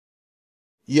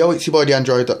Yo, it's your boy the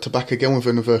Android Doctor back again with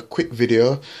another quick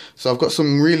video. So I've got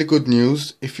some really good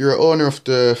news. If you're an owner of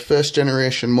the first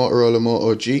generation Motorola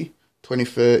Moto G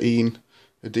 2013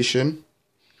 edition,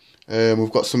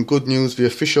 we've got some good news. The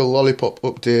official Lollipop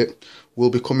update will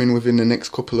be coming within the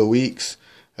next couple of weeks.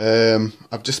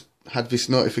 I've just had this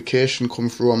notification come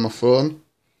through on my phone.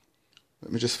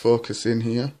 Let me just focus in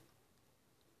here.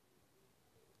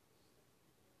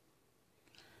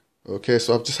 Okay,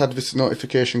 so I've just had this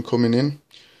notification coming in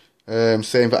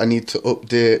saying that I need to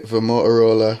update the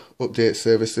Motorola update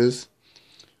services,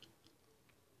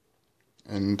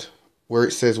 and where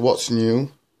it says what's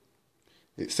new,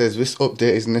 it says this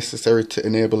update is necessary to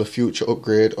enable a future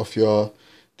upgrade of your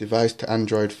device to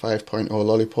Android 5.0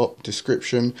 Lollipop.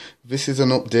 Description: this is an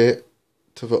update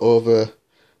to the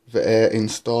over-the-air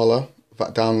installer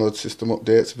that downloads system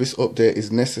updates. This update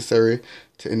is necessary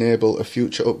to enable a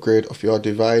future upgrade of your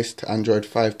device to Android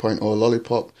 5.0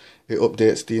 Lollipop. It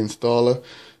updates the installer.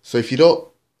 So if you don't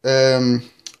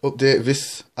update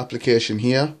this application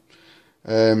here,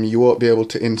 you won't be able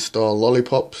to install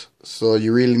Lollipop. So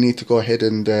you really need to go ahead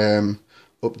and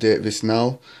update this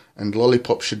now. And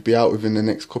Lollipop should be out within the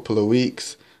next couple of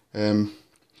weeks.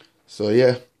 So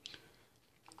yeah.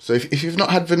 So if you've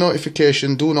not had the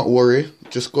notification, do not worry.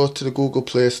 Just go to the Google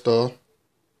Play Store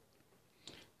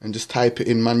and just type it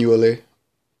in manually.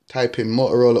 Type in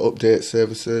Motorola Update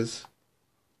Services.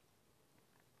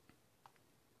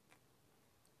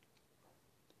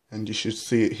 And you should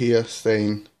see it here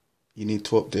saying you need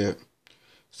to update.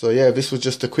 So yeah, this was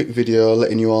just a quick video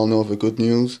letting you all know the good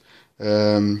news.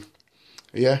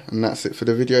 Yeah, and that's it for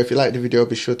the video. If you like the video,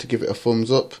 be sure to give it a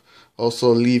thumbs up.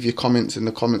 Also, leave your comments in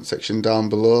the comment section down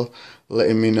below,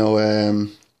 letting me know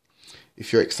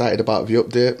if you're excited about the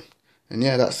update. And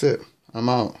yeah, that's it. I'm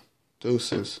out.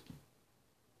 Deuces.